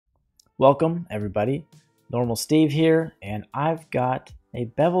Welcome everybody, Normal Steve here, and I've got a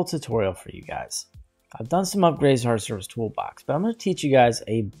bevel tutorial for you guys. I've done some upgrades to Hard Surface Toolbox, but I'm going to teach you guys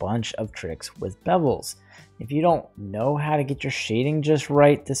a bunch of tricks with bevels. If you don't know how to get your shading just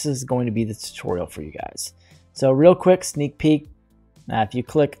right, this is going to be the tutorial for you guys. So real quick sneak peek, if you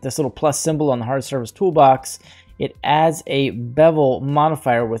click this little plus symbol on the Hard Surface Toolbox, it adds a bevel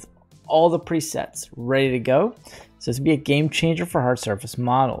modifier with all the presets ready to go. So this will be a game changer for hard surface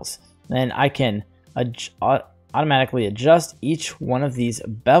models. Then I can automatically adjust each one of these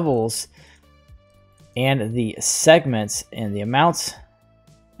bevels and the segments and the amounts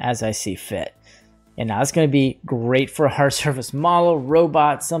as I see fit. And now it's going to be great for a hard surface model,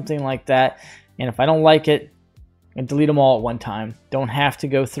 robot, something like that. And if I don't like it, I can delete them all at one time. Don't have to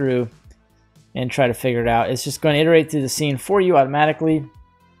go through and try to figure it out. It's just going to iterate through the scene for you automatically.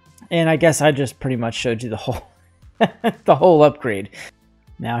 And I guess I just pretty much showed you the whole the whole upgrade.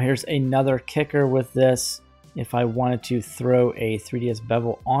 Now here's another kicker with this. If I wanted to throw a 3ds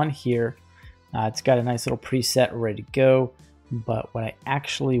bevel on here, it's got a nice little preset ready to go. But what I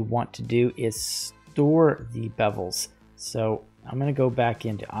actually want to do is store the bevels. So I'm going to go back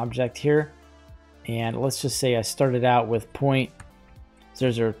into object here. And let's just say I started out with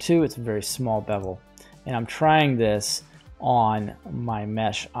 0.002. It's a very small bevel. And I'm trying this on my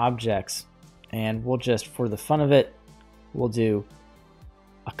mesh objects. And we'll just, for the fun of it, we'll do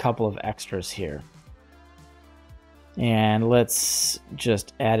a couple of extras here. And let's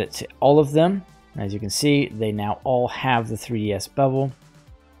just add it to all of them. As you can see, they now all have the 3ds bevel.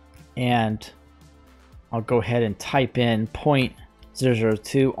 And I'll go ahead and type in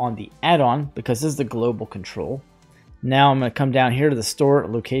 0.002 on the add-on because this is the global control. Now I'm going to come down here to the store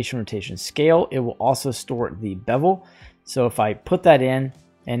location rotation scale. It will also store the bevel. So if I put that in,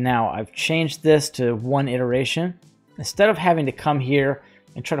 and now I've changed this to one iteration, instead of having to come here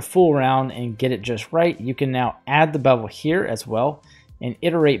and try to fool around and get it just right, you can now add the bevel here as well and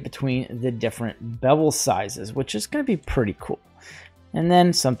iterate between the different bevel sizes, which is going to be pretty cool. And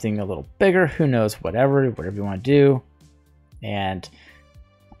then something a little bigger, who knows, whatever you want to do. And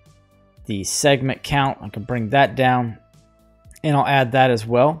the segment count, I can bring that down and I'll add that as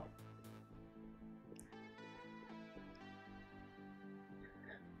well.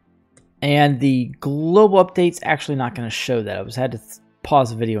 And the global update's actually not going to show that. I just had to pause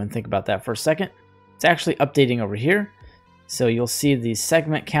the video and think about that for a second. It's actually updating over here. So you'll see the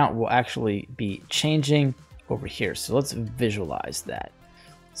segment count will actually be changing over here. So let's visualize that.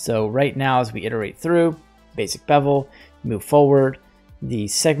 So right now as we iterate through, basic bevel, move forward, the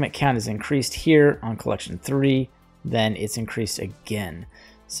segment count is increased here on collection 3, then it's increased again.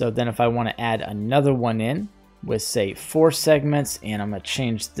 So then if I want to add another one in with say 4 segments, and I'm going to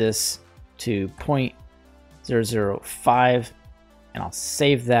change this to 0.005, and I'll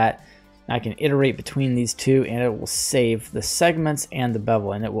save that. I can iterate between these two and it will save the segments and the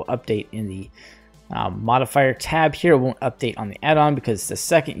bevel, and it will update in the modifier tab here. It won't update on the add-on because the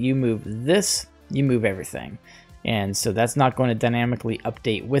second you move this, you move everything. And so that's not going to dynamically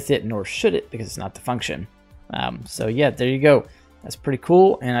update with it, nor should it, because it's not the function. So yeah, there you go. That's pretty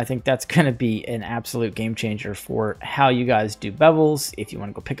cool, and I think that's going to be an absolute game changer for how you guys do bevels. If you want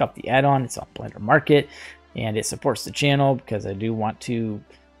to go pick up the add-on, it's on Blender Market, and it supports the channel because I do want to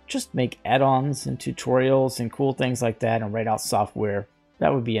just make add-ons and tutorials and cool things like that and write out software.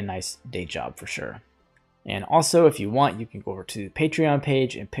 That would be a nice day job for sure. And also, if you want, you can go over to the Patreon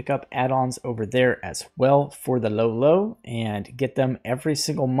page and pick up add-ons over there as well for the low and get them every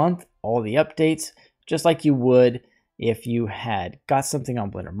single month, all the updates, just like you would if you had got something on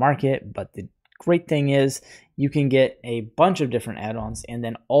Blender Market. But the great thing is you can get a bunch of different add-ons and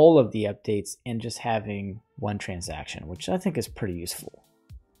then all of the updates in just having one transaction, which I think is pretty useful.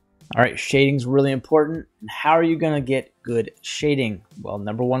 All right, shading is really important. And how are you going to get good shading? Well,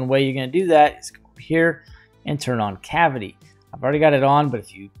 number one way you're going to do that is go over here and turn on cavity. I've already got it on, but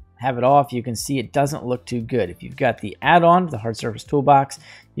if you have it off, you can see it doesn't look too good. If you've got the add-on, the Hard Surface Toolbox,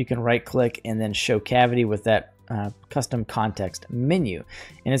 you can right click and then show cavity with that custom context menu,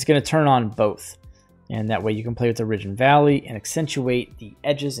 and it's going to turn on both, and that way you can play with the ridge and valley and accentuate the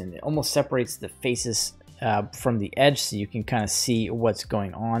edges, and it almost separates the faces from the edge, so you can kind of see what's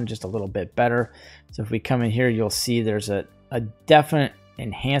going on just a little bit better. So if we come in here, you'll see there's a definite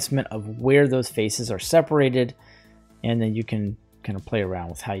enhancement of where those faces are separated, and then you can kind of play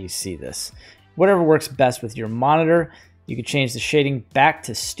around with how you see this. Whatever works best with your monitor. You can change the shading back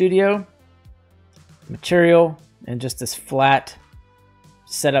to studio, material, and just this flat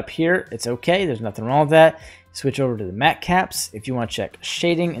setup here. It's okay, there's nothing wrong with that. Switch over to the matte caps if you want to check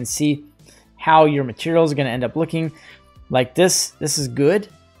shading and see how your materials are going to end up looking. Like this is good.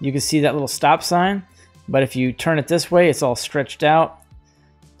 you can see that little stop sign, but if you turn it this way, it's all stretched out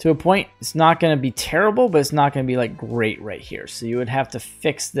to a point. It's not going to be terrible, but it's not going to be like great right here. So you would have to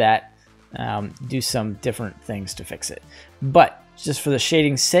fix that, do some different things to fix it. But just for the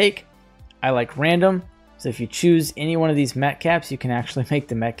shading's sake, I like random. So if you choose any one of these matte caps, you can actually make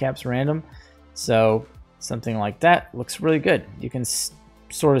the matte caps random. So something like that looks really good. You can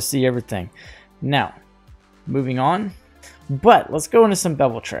sort of see everything. Now, moving on, but let's go into some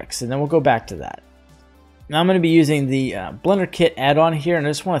bevel tricks and then we'll go back to that. Now I'm going to be using the Blender Kit add-on here, and I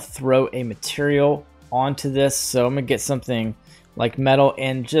just want to throw a material onto this. So I'm going to get something like metal,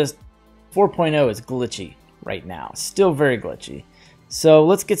 and just 4.0 is glitchy right now. Still very glitchy. So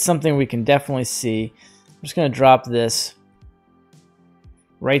let's get something we can definitely see. I'm just going to drop this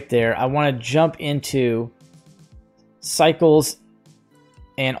right there. I want to jump into cycles,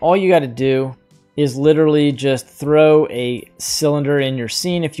 and all you got to do is literally just throw a cylinder in your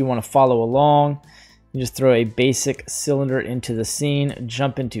scene if you want to follow along. You just throw a basic cylinder into the scene,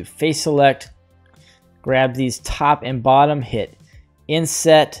 jump into face select, grab these top and bottom, hit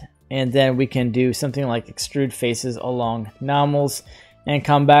inset, and then we can do something like extrude faces along nominals and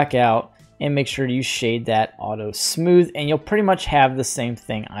come back out and make sure you shade that auto smooth, and you'll pretty much have the same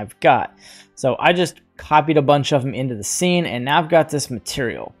thing I've got. So I just copied a bunch of them into the scene, and now I've got this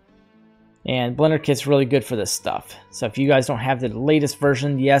material. And Blender Kit's really good for this stuff. So if you guys don't have the latest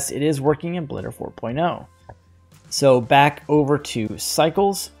version, yes, it is working in Blender 4.0. So back over to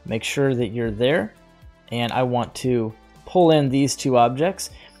cycles, make sure that you're there. And I want to pull in these two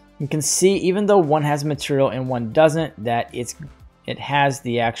objects. You can see, even though one has material and one doesn't, that it has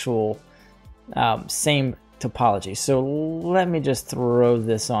the actual same topology. So let me just throw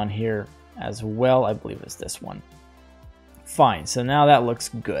this on here as well. I believe it's this one. Fine, so now that looks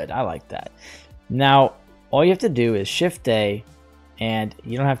good. I like that. Now, all you have to do is Shift A, and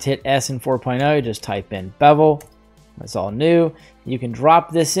you don't have to hit S in 4.0, you just type in Bevel. That's all new. You can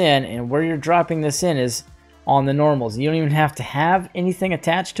drop this in, and where you're dropping this in is on the normals. You don't even have to have anything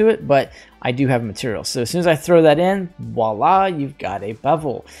attached to it, but I do have material. So as soon as I throw that in, voila, you've got a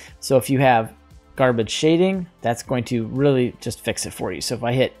bevel. So if you have garbage shading, that's going to really just fix it for you. So if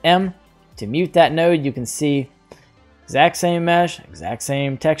I hit M to mute that node, you can see exact same mesh, exact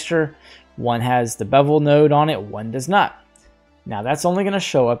same texture. One has the bevel node on it, one does not. Now that's only going to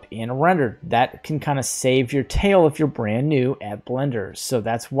show up in render. That can kind of save your tail if you're brand new at Blender. So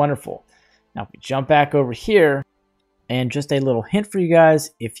that's wonderful. Now if we jump back over here, and just a little hint for you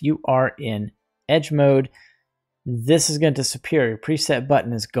guys, if you are in edge mode, this is going to disappear. Your preset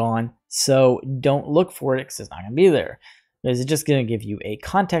button is gone. So don't look for it because it's not going to be there. It's just going to give you a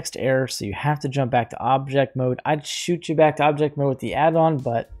context error, so you have to jump back to object mode. I'd shoot you back to object mode with the add-on,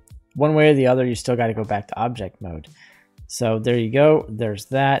 but one way or the other, you still got to go back to object mode. So there you go. There's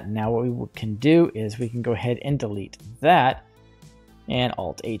that. Now what we can do is we can go ahead and delete that, and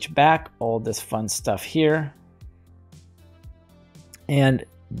Alt-H back, all this fun stuff here. And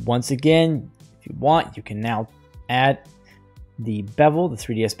once again, if you want, you can now add the bevel, the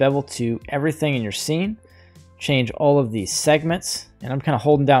 3ds bevel, to everything in your scene. Change all of these segments, and I'm kind of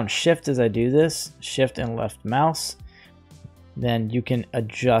holding down Shift as I do this, Shift and left mouse. Then you can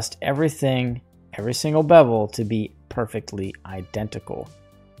adjust everything, every single bevel, to be perfectly identical.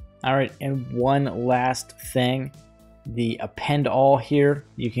 All right, and one last thing, the append all here.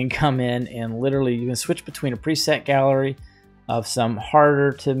 You can come in and literally you can switch between a preset gallery of some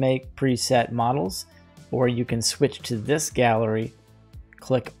harder to make preset models, or you can switch to this gallery,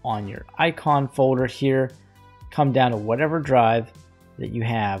 click on your icon folder here, come down to whatever drive that you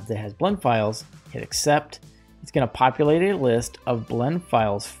have that has blend files, hit accept. It's going to populate a list of blend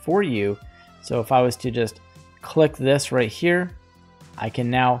files for you. So if I was to just click this right here, I can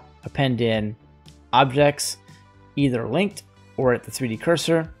now append in objects, either linked or at the 3D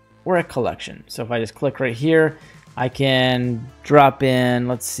cursor or a collection. So if I just click right here, I can drop in,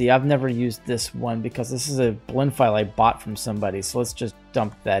 let's see, I've never used this one because this is a blend file I bought from somebody. So let's just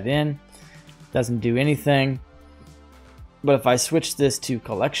dump that in. Doesn't do anything. But if I switch this to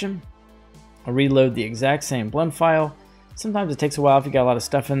collection, I'll reload the exact same blend file. Sometimes it takes a while if you got a lot of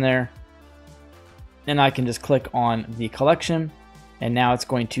stuff in there. And I can just click on the collection, and now it's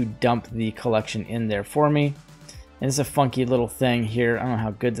going to dump the collection in there for me. And it's a funky little thing here. I don't know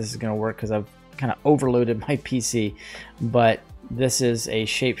how good this is going to work because I've kind of overloaded my PC, but this is a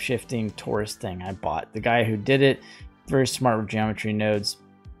shape-shifting torus thing I bought. The guy who did it, very smart with geometry nodes,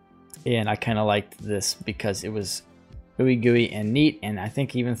 and I kind of liked this because it was gooey and neat, and I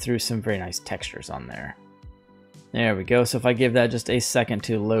think even threw some very nice textures on there. There we go. So if I give that just a second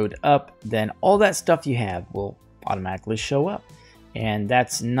to load up, then all that stuff you have will automatically show up. And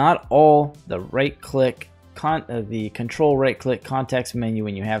that's not all the right-click, the control right-click context menu.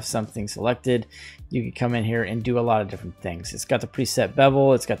 When you have something selected, you can come in here and do a lot of different things. It's got the preset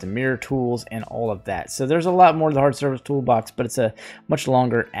bevel, it's got the mirror tools, and all of that. So there's a lot more to the hard surface toolbox, but it's a much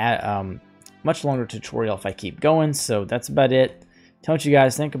longer tutorial if I keep going. So that's about it. Tell what you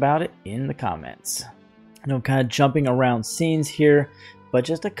guys think about it in the comments. I know I'm kind of jumping around scenes here, but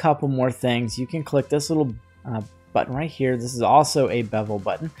just a couple more things. You can click this little button right here. This is also a bevel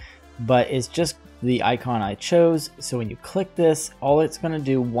button, but it's just the icon I chose. So when you click this, all it's going to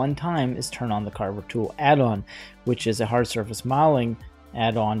do one time is turn on the Carver Tool add-on, which is a hard surface modeling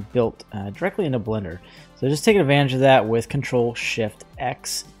add-on built directly into Blender. So just take advantage of that with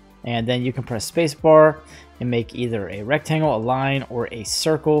Control-Shift-X, and then you can press spacebar and make either a rectangle, a line, or a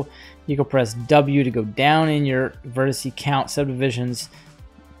circle. You can press W to go down in your vertice count subdivisions.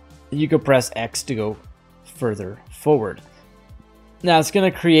 You can press X to go further forward. Now it's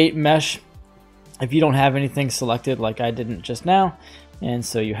going to create mesh if you don't have anything selected like I didn't just now, and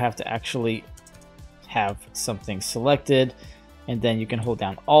so you have to actually have something selected, and then you can hold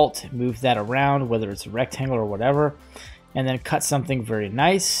down Alt, move that around, whether it's a rectangle or whatever, and then cut something very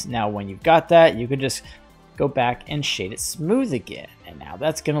nice. Now when you've got that, you can just go back and shade it smooth again, and now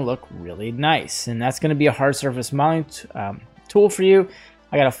that's going to look really nice, and that's going to be a hard surface modeling tool for you.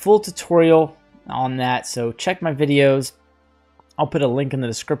 I got a full tutorial on that, so check my videos. I'll put a link in the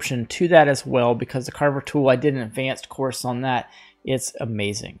description to that as well, because the Carver tool, I did an advanced course on that. It's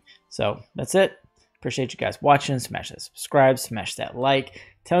amazing. So that's it. Appreciate you guys watching. Smash that subscribe, smash that like.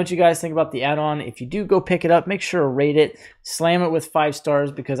 Tell what you guys think about the add-on. If you do go pick it up, make sure to rate it. Slam it with 5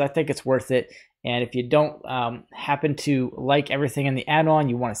 stars because I think it's worth it. And if you don't happen to like everything in the add-on,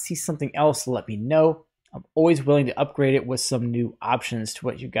 you want to see something else, let me know. I'm always willing to upgrade it with some new options to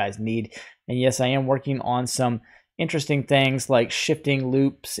what you guys need. And yes, I am working on some interesting things like shifting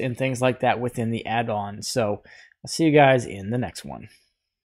loops and things like that within the add-on. So I'll see you guys in the next one.